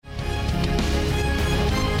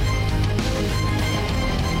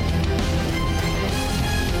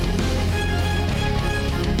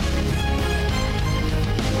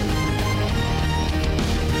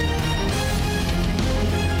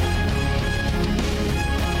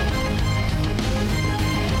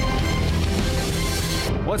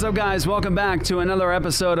What's up, guys? Welcome back to another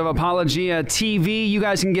episode of Apologia TV. You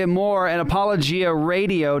guys can get more at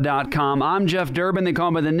apologiaradio.com. I'm Jeff Durbin. They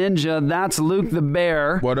call me the Ninja. That's Luke the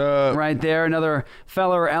Bear. What up? Right there. Another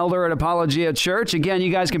feller elder at Apologia Church. Again, you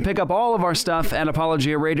guys can pick up all of our stuff at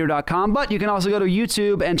apologiaradio.com, but you can also go to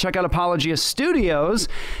YouTube and check out Apologia Studios,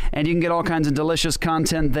 and you can get all kinds of delicious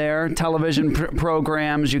content there, television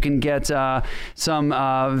programs. You can get some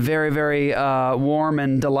very, very warm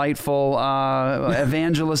and delightful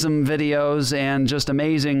evangelism videos and just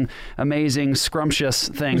amazing scrumptious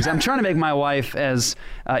things. I'm trying to make my wife as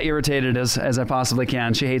irritated as I possibly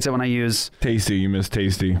can. She hates it when I use tasty. You miss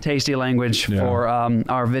tasty language for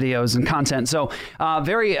our videos and content. So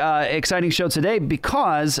very exciting show today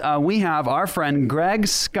because we have our friend Greg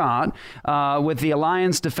Scott with the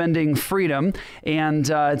Alliance Defending Freedom, and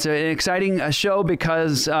it's an exciting show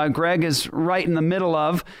because Greg is right in the middle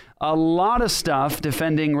of a lot of stuff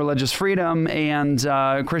defending religious freedom and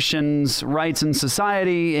Christians' rights in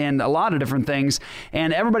society and a lot of different things.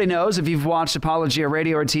 And everybody knows, if you've watched Apologia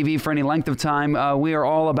Radio or TV for any length of time, we are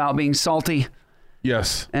all about being salty.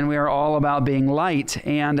 Yes. And we are all about being light.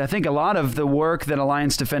 And I think a lot of the work that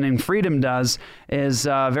Alliance Defending Freedom does is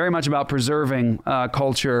very much about preserving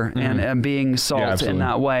culture and being salt in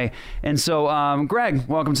that way. And so, Greg,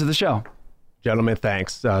 welcome to the show. Gentlemen,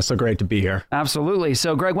 thanks. So great to be here. Absolutely.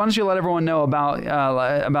 So, Greg, why don't you let everyone know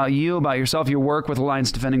about you, about yourself, your work with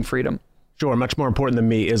Alliance Defending Freedom? Sure. Much more important than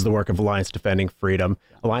me is the work of Alliance Defending Freedom.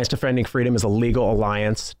 Alliance Defending Freedom is a legal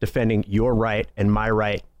alliance defending your right and my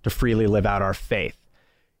right to freely live out our faith.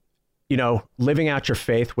 You know, living out your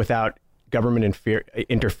faith without government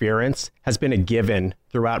interference has been a given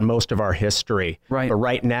throughout most of our history. Right. But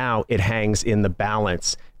right now, it hangs in the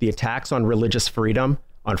balance. The attacks on religious freedom,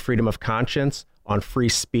 on freedom of conscience, on free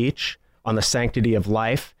speech, on the sanctity of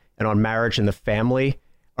life, and on marriage and the family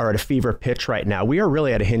are at a fever pitch right now. We are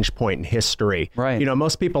really at a hinge point in history. Right. You know,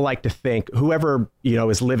 most people like to think, whoever, you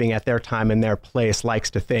know, is living at their time and their place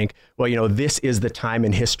likes to think, well, you know, this is the time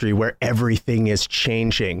in history where everything is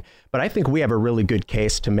changing. But I think we have a really good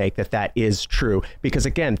case to make that that is true. Because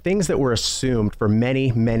again, things that were assumed for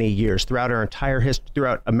many, many years throughout our entire history,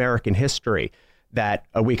 throughout American history, that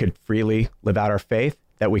we could freely live out our faith,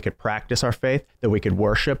 that we could practice our faith, that we could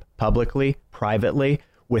worship publicly, privately,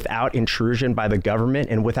 without intrusion by the government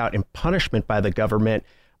and without punishment by the government,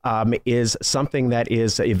 is something that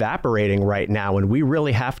is evaporating right now. And we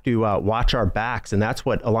really have to watch our backs. And that's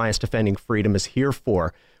what Alliance Defending Freedom is here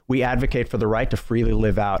for. We advocate for the right to freely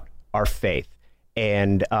live out our faith.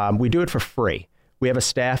 And we do it for free. We have a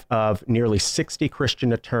staff of nearly 60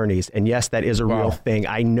 Christian attorneys. And yes, that is a real thing.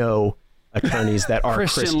 I know attorneys that are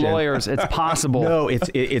Christian lawyers. It's possible. No,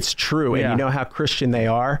 it's true. Yeah. And you know how Christian they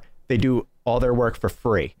are? They do all their work for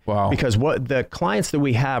free. Wow. Because what the clients that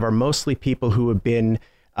we have are mostly people who have been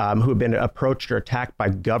approached or attacked by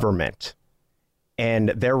government, and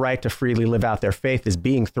their right to freely live out their faith is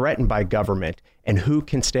being threatened by government. And who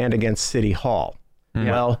can stand against City Hall?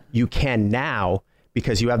 Well, you can now,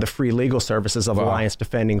 because you have the free legal services of Alliance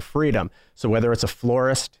Defending Freedom. So whether it's a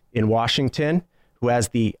florist in Washington who has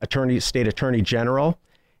the state attorney general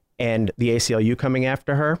and the ACLU coming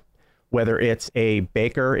after her, whether it's a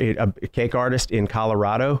baker, a cake artist in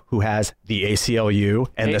Colorado who has the ACLU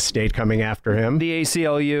and the state coming after him. The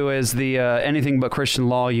ACLU is the Anything But Christian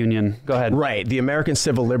Law Union. Go ahead. Right, the American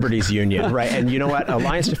Civil Liberties Union, right? And you know what?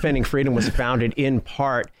 Alliance Defending Freedom was founded in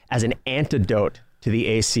part as an antidote to the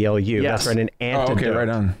ACLU. Yes. That's right, an antidote. Oh, okay, right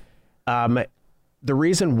on. The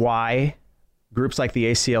reason why groups like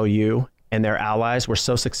the ACLU and their allies were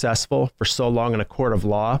so successful for so long in a court of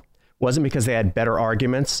law wasn't because they had better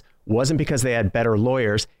arguments, wasn't because they had better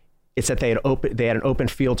lawyers. It's that they had an open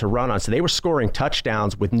field to run on. So they were scoring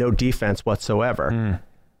touchdowns with no defense whatsoever.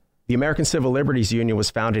 The American Civil Liberties Union was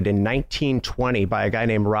founded in 1920 by a guy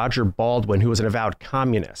named Roger Baldwin, who was an avowed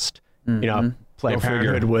communist. You know, Planned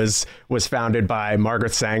Parenthood was founded by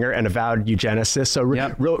Margaret Sanger, an avowed eugenicist. So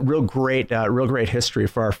real great history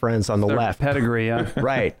for our friends on the left. Pedigree, yeah.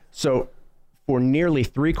 Right. So for nearly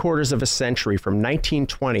 3/4 of a century, from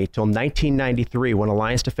 1920 till 1993, when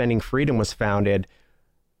Alliance Defending Freedom was founded,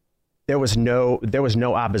 there was no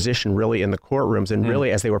opposition really in the courtrooms. And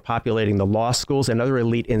really, as they were populating the law schools and other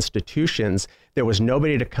elite institutions, there was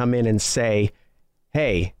nobody to come in and say,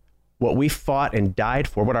 hey, what we fought and died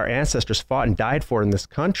for, what our ancestors fought and died for in this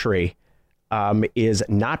country, is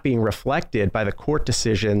not being reflected by the court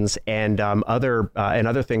decisions and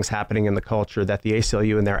other things happening in the culture that the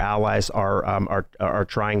ACLU and their allies are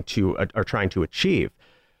trying to achieve.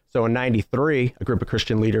 So in '93, a group of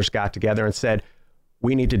Christian leaders got together and said,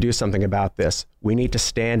 we need to do something about this. We need to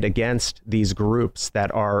stand against these groups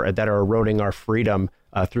that are eroding our freedom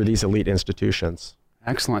through these elite institutions.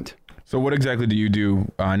 Excellent. So what exactly do you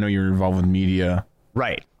do? I know you're involved with media.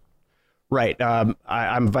 Right.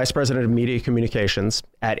 I'm Vice President of Media Communications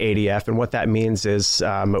at ADF, and what that means is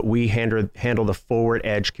we handle the forward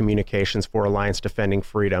edge communications for Alliance Defending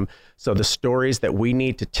Freedom. So the stories that we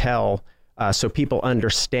need to tell so people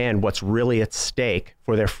understand what's really at stake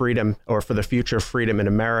for their freedom or for the future of freedom in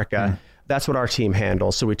America, that's what our team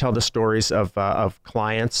handles. So we tell the stories of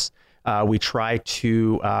clients. We try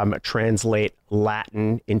to translate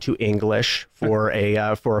Latin into English for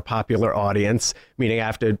a popular audience, meaning I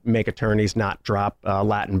have to make attorneys not drop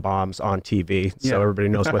Latin bombs on TV, so everybody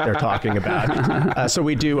knows what they're talking about. So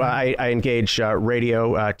we do. I engage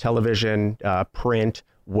radio, television, print,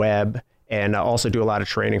 web, and also do a lot of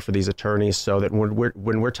training for these attorneys, so that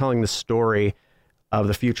when we're telling the story of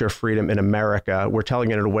the future of freedom in America, we're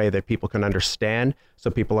telling it in a way that people can understand, so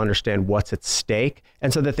people understand what's at stake,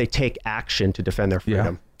 and so that they take action to defend their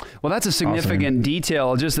freedom. Well, that's a significant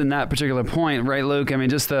detail just in that particular point, right, Luke? I mean,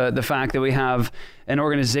 just the fact that we have an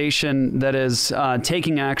organization that is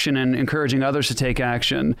taking action and encouraging others to take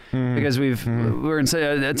action, because we're in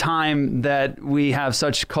a time that we have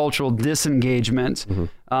such cultural disengagement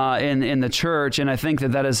in the church, and I think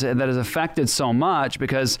that has affected so much,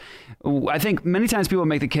 because I think many times people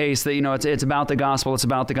make the case that it's about the gospel, it's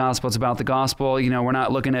about the gospel, it's about the gospel. We're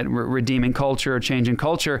not looking at redeeming culture or changing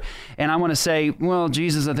culture, and I want to say, well,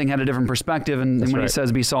 Jesus, I think, had a different perspective, and when he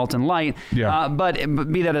says be salt and light. But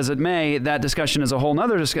be that as it may, that discussion is a whole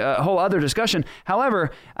other discussion.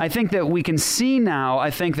 However, I think that we can see now, I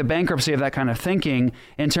think, the bankruptcy of that kind of thinking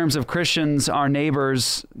in terms of Christians, our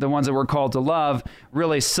neighbors, the ones that we're called to love,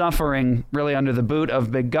 really suffering really under the boot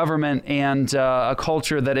of big government and a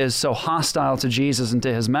culture that is so hostile to Jesus and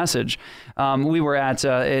to his message. We were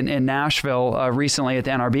in Nashville recently at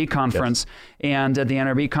the NRB conference, and at the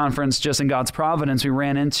NRB conference, just in God's providence, we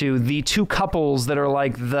ran into the two couples that are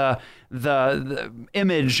like the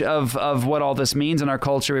image of what all this means in our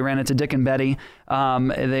culture. We ran into Dick and Betty.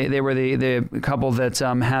 They were the couple that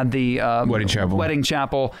had the wedding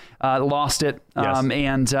chapel, lost it.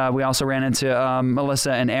 And we also ran into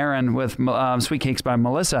Melissa and Aaron with Sweet Cakes by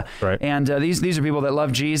Melissa. And these are people that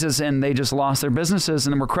love Jesus, and they just lost their businesses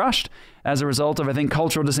and were crushed as a result of, I think,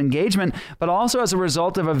 cultural disengagement, but also as a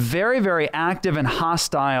result of a very, very active and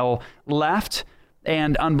hostile left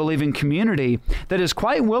and unbelieving community that is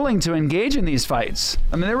quite willing to engage in these fights.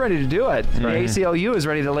 I mean, they're ready to do it. The ACLU is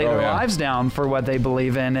ready to lay their lives down for what they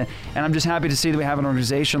believe in. And I'm just happy to see that we have an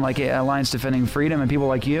organization like Alliance Defending Freedom and people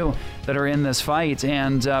like you that are in this fight.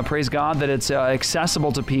 And praise God that it's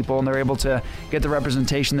accessible to people and they're able to get the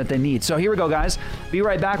representation that they need. So here we go, guys. Be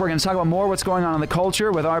right back. We're going to talk about more what's going on in the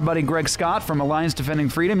culture with our buddy Greg Scott from Alliance Defending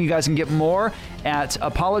Freedom. You guys can get more at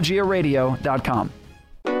apologiaradio.com.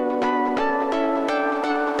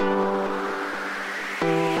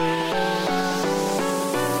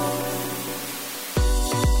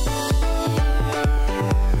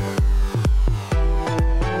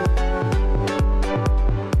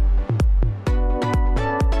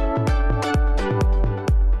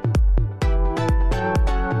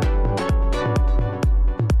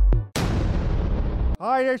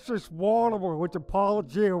 Hi, this is Mortimer with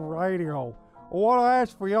Apologia Radio. I want to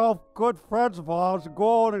ask for y'all good friends of ours to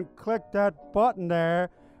go on and click that button there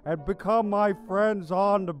and become my friends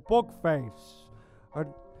on the book face.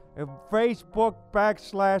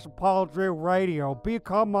 Facebook.com/Apologia Radio.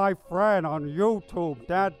 Become my friend on YouTube.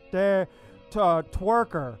 That there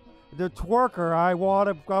twerker. The twerker, I want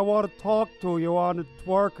to talk to you on the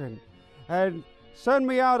twerking. And send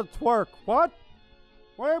me out a twerk. What?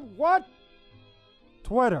 Wait, what?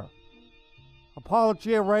 Twitter.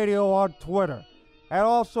 Apologia Radio on Twitter. And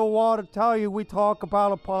also want to tell you we talk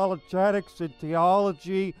about apologetics and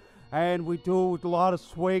theology, and we do a lot of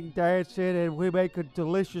swing dancing, and we make a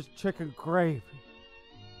delicious chicken gravy.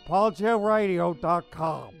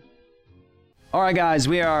 ApologiaRadio.com. All right, guys,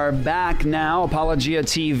 we are back now, Apologia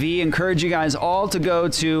TV. Encourage you guys all to go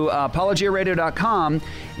to apologiaradio.com.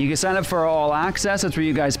 You can sign up for All Access. That's where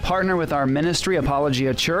you guys partner with our ministry,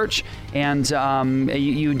 Apologia Church, and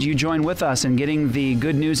you join with us in getting the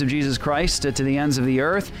good news of Jesus Christ to the ends of the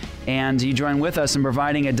earth, and you join with us in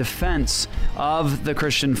providing a defense of the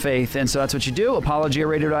Christian faith. And so that's what you do,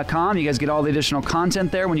 apologiaradio.com. You guys get all the additional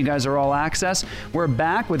content there when you guys are All Access. We're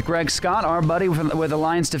back with Greg Scott, our buddy with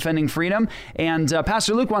Alliance Defending Freedom. And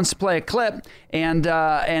Pastor Luke wants to play a clip, and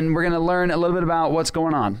we're going to learn a little bit about what's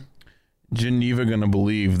going on. Geneva going to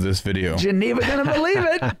believe this video. Geneva going to believe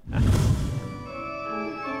it.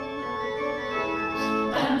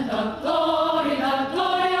 And the glory of the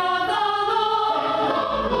Lord.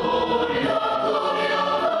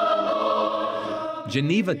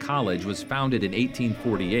 Geneva College was founded in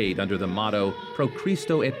 1848 under the motto Pro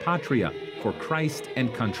Christo et Patria, for Christ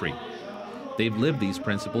and country. They've lived these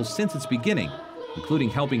principles since its beginning, including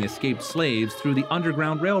helping escaped slaves through the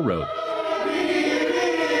Underground Railroad.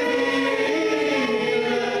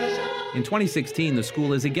 In 2016, the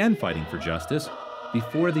school is again fighting for justice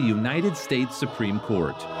before the United States Supreme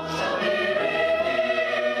Court.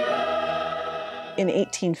 In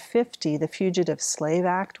 1850, the Fugitive Slave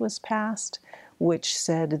Act was passed, which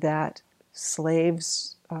said that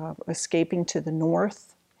slaves escaping to the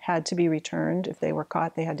north had to be returned. If they were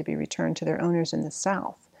caught, they had to be returned to their owners in the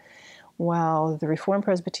south. While the Reformed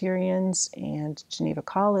Presbyterians and Geneva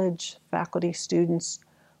College faculty, students,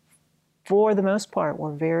 for the most part,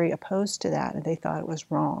 were very opposed to that, and they thought it was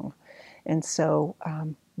wrong. And so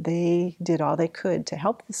they did all they could to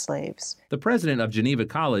help the slaves. The president of Geneva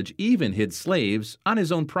College even hid slaves on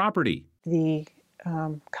his own property. The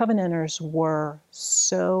Covenanters were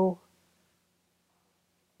so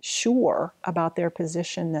sure about their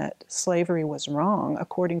position that slavery was wrong,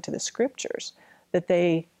 according to the scriptures, that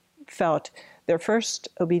they felt their first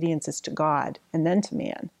obedience is to God and then to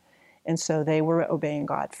man. And so they were obeying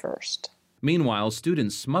God first. Meanwhile,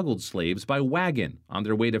 students smuggled slaves by wagon on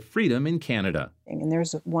their way to freedom in Canada. And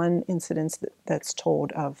there's one incident that's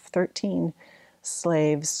told of 13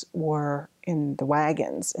 slaves were in the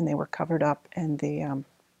wagons, and they were covered up, and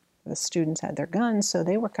the students had their guns, so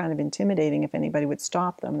they were kind of intimidating. If anybody would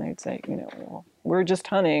stop them, they'd say, well, we're just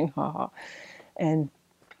hunting, haha. And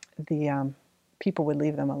the people would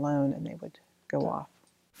leave them alone, and they would go off.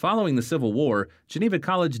 Following the Civil War, Geneva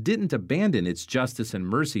College didn't abandon its justice and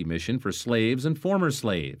mercy mission for slaves and former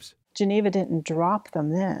slaves. Geneva didn't drop them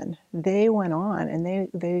then. They went on, and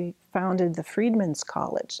they founded the Freedmen's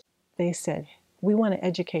College. They said, we want to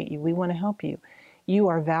educate you. We want to help you. You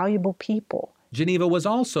are valuable people. Geneva was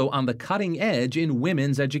also on the cutting edge in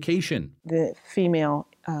women's education. The female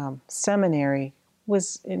seminary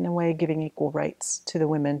was, in a way, giving equal rights to the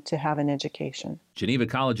women to have an education. Geneva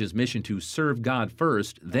College's mission to serve God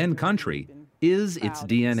first, then country, is its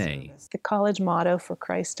DNA. The college motto for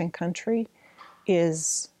Christ and country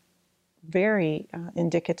is very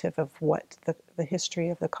indicative of what the history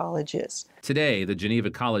of the college is. Today, the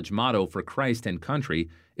Geneva College motto for Christ and country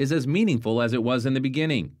is as meaningful as it was in the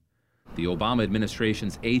beginning. The Obama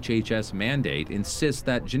administration's HHS mandate insists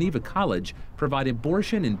that Geneva College provide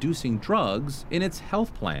abortion-inducing drugs in its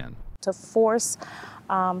health plan. To force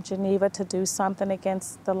Geneva to do something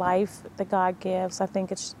against the life that God gives, I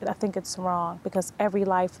think it's wrong, because every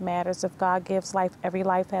life matters. If God gives life, every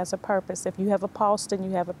life has a purpose. If you have a pulse, then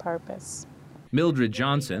you have a purpose. Mildred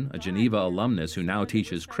Johnson, a Geneva alumnus who now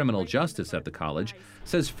teaches criminal justice at the college,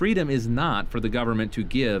 says freedom is not for the government to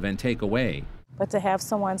give and take away. But to have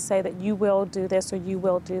someone say that you will do this or you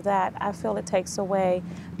will do that, I feel it takes away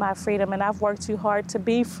my freedom, and I've worked too hard to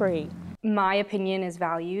be free. My opinion is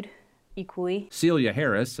valued equally. Celia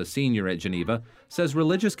Harris, a senior at Geneva, says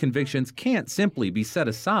religious convictions can't simply be set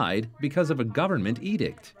aside because of a government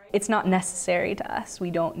edict. It's not necessary to us.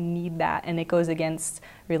 We don't need that, and it goes against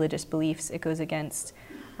religious beliefs. It goes against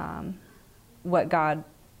what God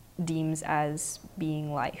deems as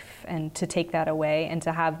being life, and to take that away and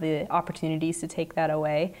to have the opportunities to take that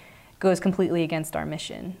away goes completely against our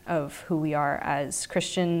mission of who we are as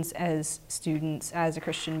Christians, as students, as a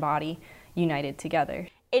Christian body united together.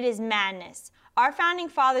 It is madness. Our founding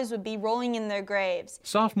fathers would be rolling in their graves.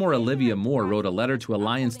 Sophomore Olivia Moore wrote a letter to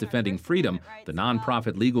Alliance Defending Freedom, the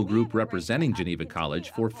nonprofit legal group representing Geneva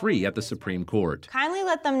College, for free at the Supreme Court. Kindly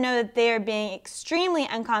let them know that they are being extremely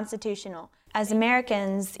unconstitutional. As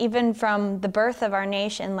Americans, even from the birth of our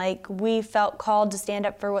nation, we felt called to stand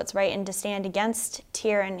up for what's right and to stand against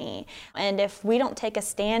tyranny. And if we don't take a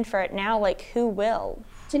stand for it now, who will?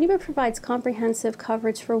 Geneva provides comprehensive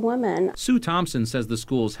coverage for women. Sue Thompson says the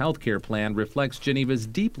school's health care plan reflects Geneva's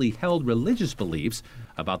deeply held religious beliefs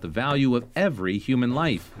about the value of every human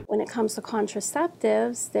life. When it comes to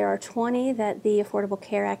contraceptives, there are 20 that the Affordable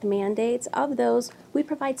Care Act mandates. Of those, we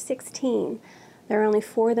provide 16. There are only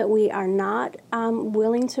 4 that we are not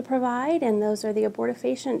willing to provide, and those are the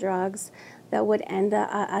abortifacient drugs that would end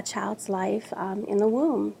a child's life in the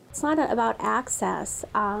womb. It's not about access.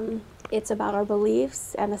 It's about our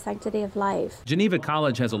beliefs and the sanctity of life. Geneva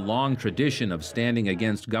College has a long tradition of standing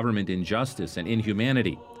against government injustice and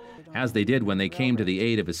inhumanity, as they did when they came to the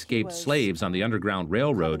aid of escaped slaves on the Underground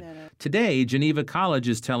Railroad. Today, Geneva College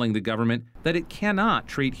is telling the government that it cannot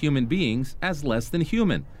treat human beings as less than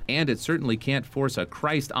human, and it certainly can't force a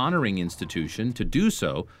Christ-honoring institution to do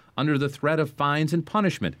so under the threat of fines and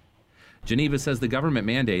punishment. Geneva says the government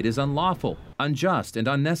mandate is unlawful, unjust, and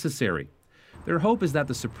unnecessary. Their hope is that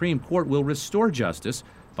the Supreme Court will restore justice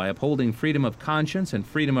by upholding freedom of conscience and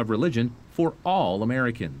freedom of religion for all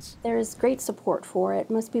Americans. There is great support for it.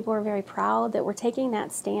 Most people are very proud that we're taking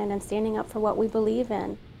that stand and standing up for what we believe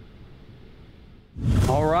in.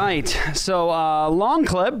 All right. So long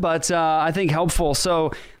clip, but I think helpful.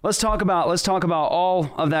 So let's talk about all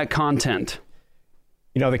of that content.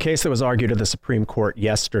 You know, the case that was argued at the Supreme Court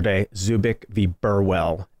yesterday, Zubik v.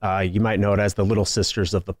 Burwell, you might know it as the Little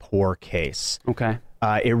Sisters of the Poor case. Okay.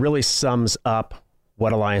 It really sums up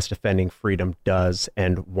what Alliance Defending Freedom does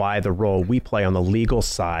and why the role we play on the legal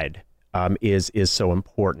side is so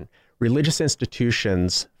important. Religious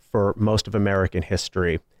institutions for most of American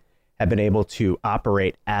history have been able to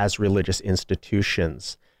operate as religious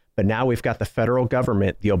institutions. But now we've got the federal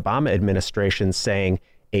government, the Obama administration, saying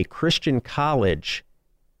a Christian college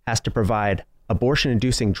has to provide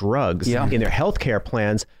abortion-inducing drugs in their health care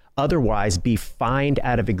plans, otherwise be fined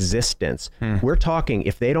out of existence. We're talking,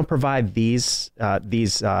 if they don't provide these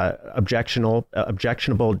objectionable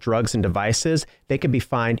drugs and devices, they could be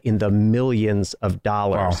fined in the millions of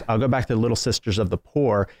dollars. Wow. I'll go back to the Little Sisters of the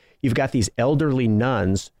Poor. You've got these elderly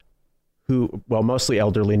nuns who, well, mostly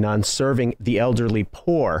elderly nuns, serving the elderly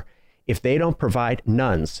poor. If they don't provide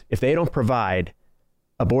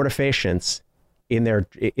abortifacients in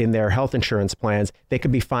their health insurance plans, they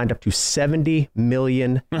could be fined up to $70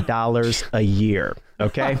 million a year.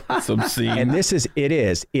 Okay? That's obscene. And it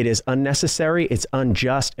is unnecessary, it's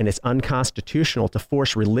unjust, and it's unconstitutional to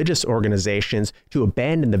force religious organizations to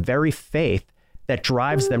abandon the very faith that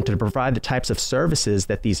drives them to provide the types of services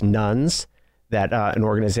that these nuns, that an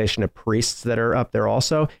organization of priests that are up there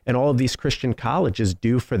also, and all of these Christian colleges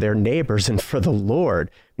do for their neighbors and for the Lord.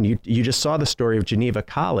 And you just saw the story of Geneva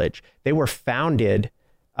College. They were founded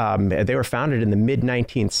in the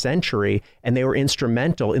mid-19th century, and they were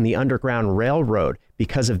instrumental in the Underground Railroad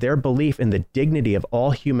because of their belief in the dignity of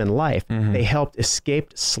all human life. Mm-hmm. They helped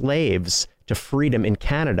escaped slaves to freedom in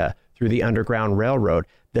Canada through the Underground Railroad.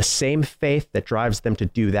 The same faith that drives them to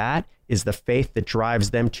do that is the faith that drives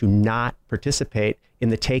them to not participate in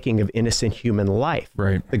the taking of innocent human life.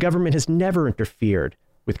 Right. The government has never interfered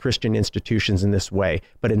with Christian institutions in this way,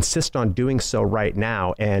 but insist on doing so right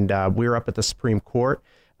now. And we're up at the Supreme Court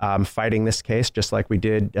fighting this case, just like we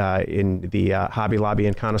did in the Hobby Lobby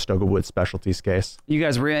and Conestoga Wood Specialties case. You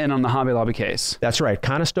guys were in on the Hobby Lobby case. That's right.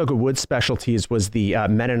 Conestoga Wood Specialties was the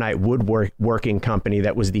Mennonite woodworking company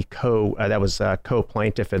that was the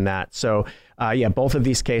co-plaintiff in that. So, both of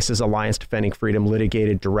these cases, Alliance Defending Freedom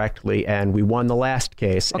litigated directly, and we won the last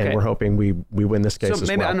case, and we're hoping we win this case as well.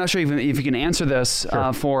 So maybe, I'm not sure if you can answer this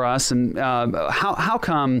for us, and how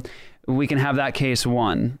come we can have that case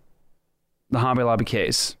won? The Hobby Lobby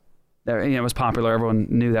case, it was popular. Everyone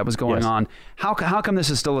knew that was going on. How come this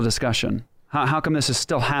is still a discussion? How come this is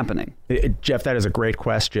still happening? Jeff, that is a great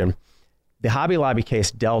question. The Hobby Lobby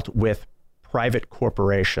case dealt with private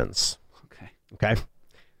corporations. Okay.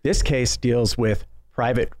 This case deals with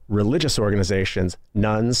private religious organizations,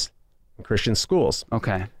 nuns, and Christian schools.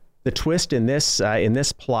 Okay. The twist in this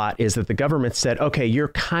plot is that the government said, okay, you're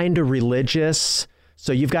kind of religious,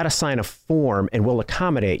 so you've got to sign a form and we'll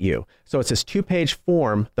accommodate you. So it's this 2-page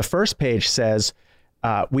form. The first page says,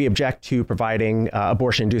 we object to providing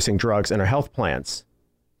abortion-inducing drugs in our health plans,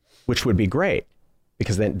 which would be great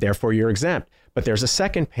because then therefore you're exempt. But there's a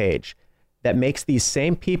second page that makes these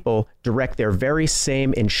same people direct their very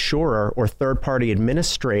same insurer or third-party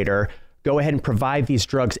administrator go ahead and provide these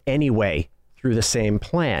drugs anyway through the same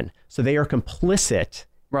plan. So they are complicit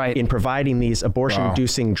in providing these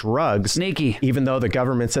abortion-inducing drugs. Sneaky. Even though the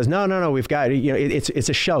government says, no, we've got, it's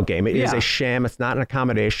a shell game. It is a sham. It's not an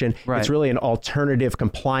accommodation. Right. It's really an alternative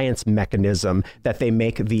compliance mechanism that they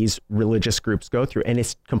make these religious groups go through. And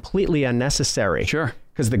it's completely unnecessary. Sure.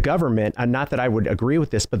 Because the government, not that I would agree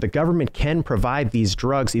with this, but the government can provide these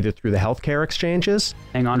drugs either through the healthcare exchanges.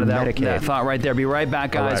 Hang on to that thought right there. Be right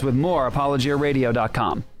back, guys, with more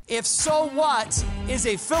ApologiaRadio.com. If So What is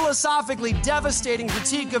a philosophically devastating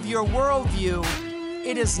critique of your worldview,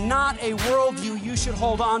 it is not a worldview you should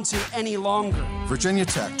hold on to any longer. Virginia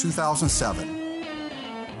Tech, 2007.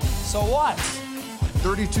 So what?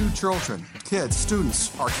 32 children, kids,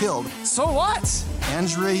 students are killed. So what?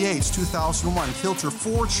 Andrea Yates, 2001, killed her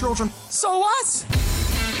 4 children. So what?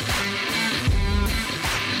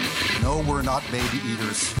 No, we're not baby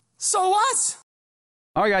eaters. So what?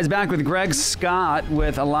 All right, guys, back with Greg Scott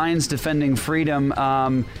with Alliance Defending Freedom.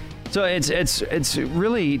 So it's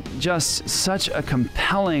really just such a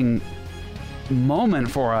compelling moment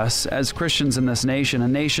for us as Christians in this nation, a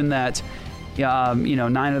nation that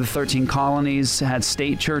 9 of the 13 colonies had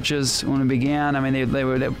state churches when it began. I mean, they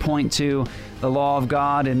would point to the law of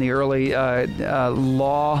God in the early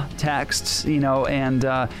law texts,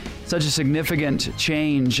 and such a significant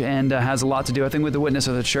change, and has a lot to do, I think, with the witness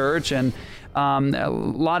of the church. And a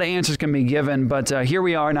lot of answers can be given, but here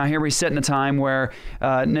we are now. Here we sit in a time where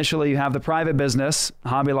initially you have the private business,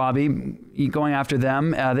 Hobby Lobby, going after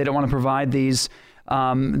them. They don't want to provide these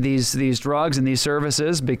drugs and these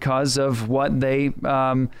services because of what they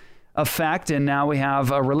affect, and now we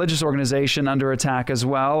have a religious organization under attack as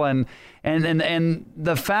well. And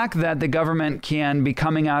the fact that the government can be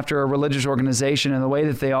coming after a religious organization in the way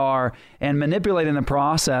that they are and manipulating the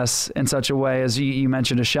process in such a way, as you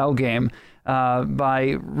mentioned, a shell game,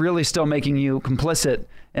 by really still making you complicit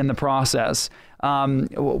in the process.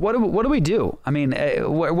 What do we do? I mean,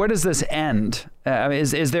 where does this end?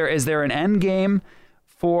 Is there an end game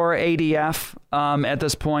for ADF at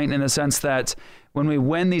this point, in the sense that when we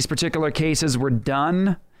win these particular cases, we're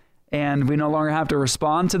done and we no longer have to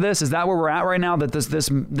respond to this? Is that where we're at right now, that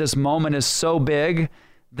this moment is so big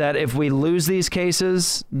that if we lose these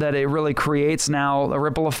cases, that it really creates now a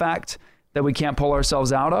ripple effect that we can't pull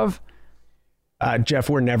ourselves out of? Jeff,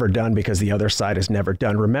 we're never done, because the other side is never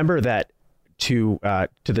done. Remember that to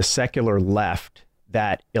the secular left,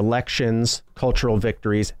 that elections, cultural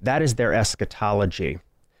victories, that is their eschatology.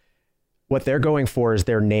 What they're going for is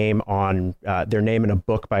their name in a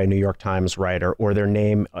book by a New York Times writer, or their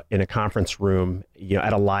name in a conference room,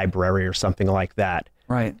 at a library or something like that.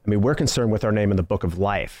 Right. I mean, we're concerned with our name in the book of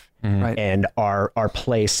life, Right. and our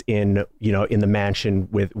place in the mansion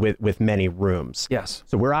with many rooms. Yes.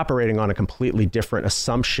 So we're operating on a completely different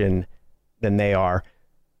assumption than they are.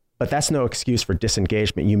 But that's no excuse for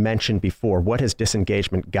disengagement. You mentioned before, what has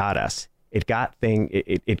disengagement got us? It got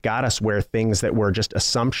us where things that were just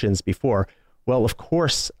assumptions before. Well, of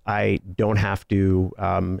course, I don't have to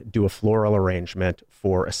do a floral arrangement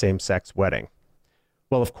for a same-sex wedding.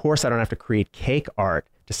 Well, of course, I don't have to create cake art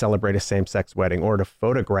to celebrate a same-sex wedding, or to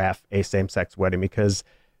photograph a same-sex wedding, because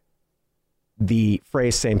the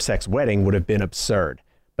phrase same-sex wedding would have been absurd.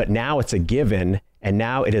 But now it's a given, and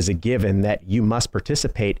now it is a given that you must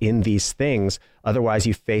participate in these things, otherwise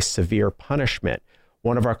you face severe punishment.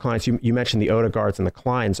 One of our clients, you mentioned the Odegaards and the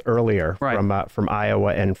Kleins earlier, right, from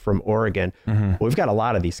Iowa and from Oregon. Mm-hmm. Well, we've got a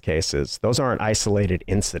lot of these cases. Those aren't isolated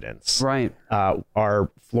incidents. Right. Our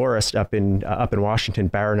florist up in Washington,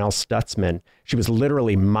 Baronelle Stutzman, she was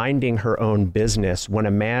literally minding her own business when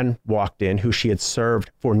a man walked in who she had served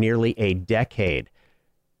for nearly a decade.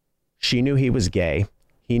 She knew he was gay.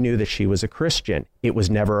 He knew that she was a Christian. It was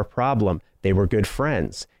never a problem. They were good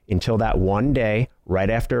friends until that one day, right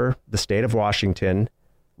after the state of Washington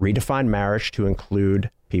redefined marriage to include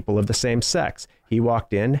people of the same sex. He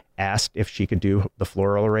walked in, asked if she could do the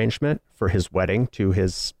floral arrangement for his wedding to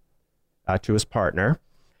his partner,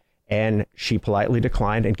 and she politely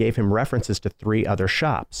declined and gave him references to 3 other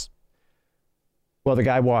shops. Well, the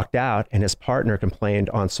guy walked out, and his partner complained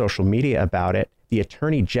on social media about it. The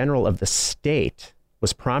Attorney General of the state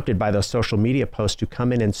was prompted by those social media posts to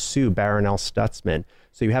come in and sue Baronelle Stutzman.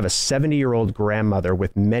 So you have a 70-year-old grandmother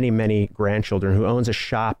with many, many grandchildren who owns a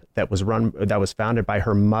shop that was founded by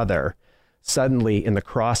her mother, suddenly in the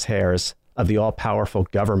crosshairs of the all-powerful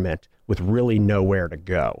government with really nowhere to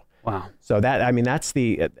go. Wow. So that's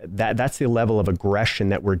the level of aggression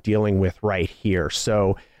that we're dealing with right here.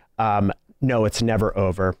 So no, it's never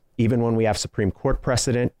over. Even when we have Supreme Court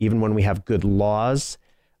precedent, even when we have good laws,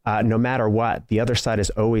 no matter what, the other side is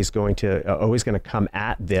always going to come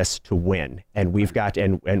at this to win, and we've got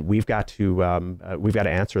to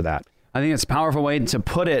answer that. I think it's a powerful way to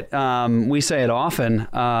put it. We say it often.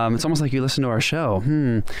 It's almost like you listen to our show.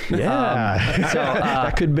 Yeah,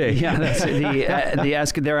 that could be. Yeah,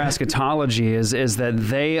 that's their eschatology is that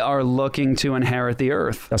they are looking to inherit the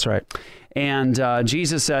earth. That's right. And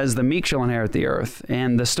Jesus says the meek shall inherit the earth.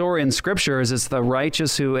 And the story in Scripture is it's the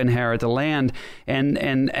righteous who inherit the land. And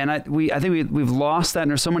I think we've lost that,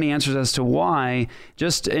 and there's so many answers as to why.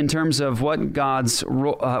 Just in terms of what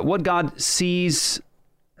God sees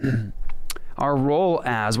our role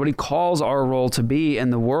as, what He calls our role to be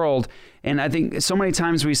in the world. And I think so many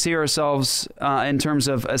times we see ourselves in terms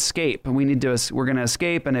of escape. We're going to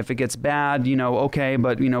escape, and if it gets bad, okay,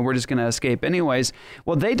 but we're just going to escape anyways.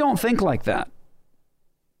 Well, they don't think like that.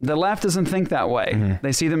 The left doesn't think that way. Mm-hmm.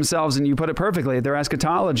 They see themselves, and you put it perfectly, their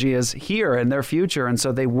eschatology is here in their future, and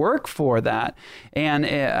so they work for that. And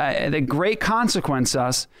the great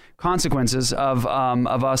consequences of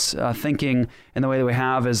us thinking in the way that we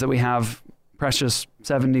have is that we have precious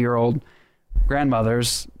 70-year-old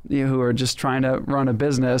grandmothers who are just trying to run a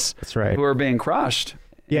business. That's right. Who are being crushed.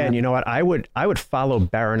 Yeah, and you know what? I would follow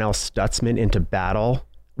Baronel Stutzman into battle.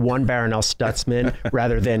 One Baronel Stutzman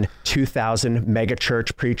rather than 2,000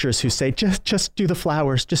 megachurch preachers who say, just do the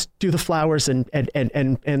flowers,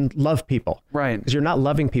 and love people. Right. Because you're not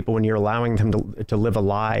loving people when you're allowing them to live a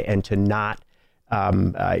lie and to not,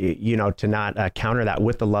 to not counter that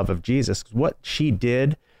with the love of Jesus. What she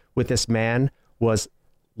did with this man was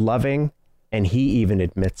loving, and he even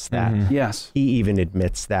admits that. Mm-hmm. Yes. He even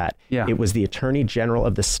admits that. Yeah. It was the Attorney General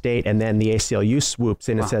of the state, and then the ACLU swoops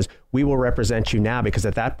in and says, we will represent you now, because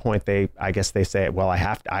at that point, I guess they say, well, I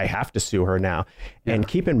have to sue her now. Yeah. And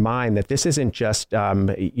keep in mind that this isn't just,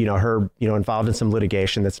 her, involved in some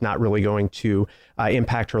litigation that's not really going to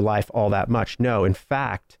impact her life all that much. No, in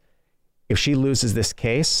fact, if she loses this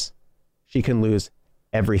case, she can lose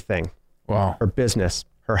everything. Wow. Her business,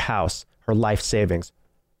 her house, her life savings,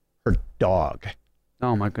 her dog.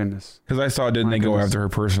 Oh my goodness. Because I saw, didn't they go after her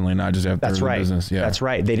personally, not just after her business? Yeah. That's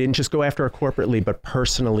right. They didn't just go after her corporately, but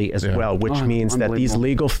personally as well, which means that these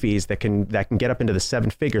legal fees that can get up into the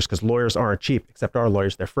 7 figures, because lawyers aren't cheap, except our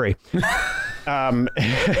lawyers, they're free.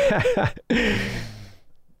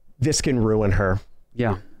 This can ruin her.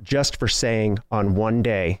 Yeah. Just for saying on one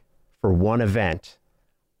day, for one event,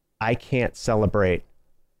 I can't celebrate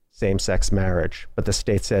same-sex marriage, but the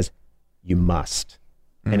state says you must.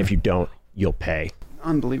 And if you don't, you'll pay.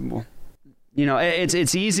 Unbelievable. You know,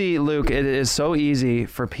 it's easy, Luke. It is so easy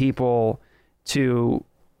for people to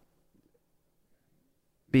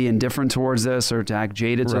be indifferent towards this or to act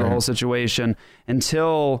jaded to the whole situation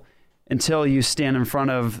until you stand in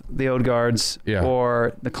front of the Odegaards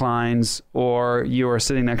or the Kleins, or you are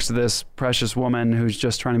sitting next to this precious woman who's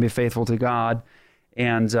just trying to be faithful to God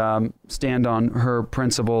and stand on her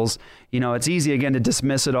principles. You know, it's easy again to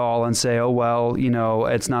dismiss it all and say, oh, well,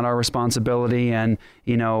 it's not our responsibility. And,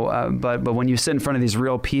 but when you sit in front of these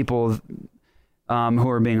real people who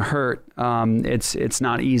are being hurt, it's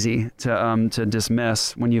not easy to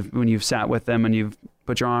dismiss when you've sat with them and you've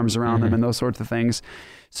put your arms around them and those sorts of things.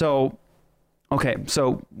 So, okay,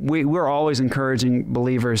 so we're always encouraging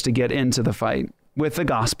believers to get into the fight with the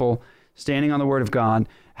gospel, standing on the word of God.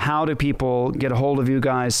 How do people get a hold of you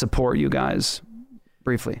guys, support you guys?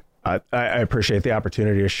 Briefly. I appreciate the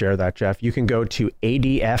opportunity to share that, Jeff. You can go to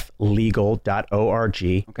adflegal.org,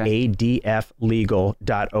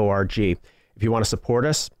 adflegal.org. If you want to support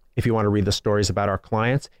us, if you want to read the stories about our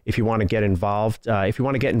clients, if you want to get involved,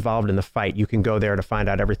 in the fight, you can go there to find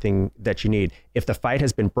out everything that you need. If the fight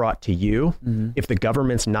has been brought to you, if the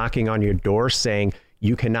government's knocking on your door saying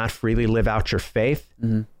you cannot freely live out your faith,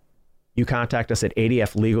 you contact us at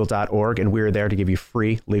adflegal.org, and we're there to give you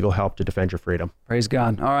free legal help to defend your freedom. Praise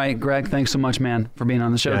God. All right, Greg, thanks so much, man, for being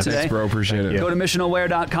on the show today. Thanks, bro. Appreciate it. Go to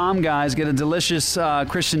missionalwear.com, guys. Get a delicious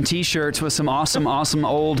Christian t-shirts with some awesome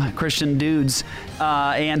old Christian dudes.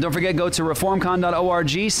 And don't forget, go to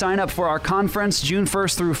reformcon.org. Sign up for our conference June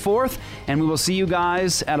 1st through 4th, and we will see you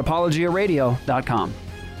guys at apologiaradio.com.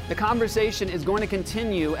 The conversation is going to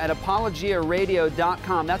continue at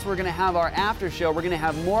apologiaradio.com. That's where we're going to have our after show. We're going to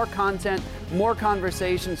have more content, more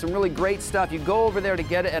conversation, some really great stuff. You go over there to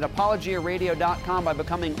get it at apologiaradio.com by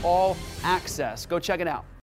becoming all access. Go check it out.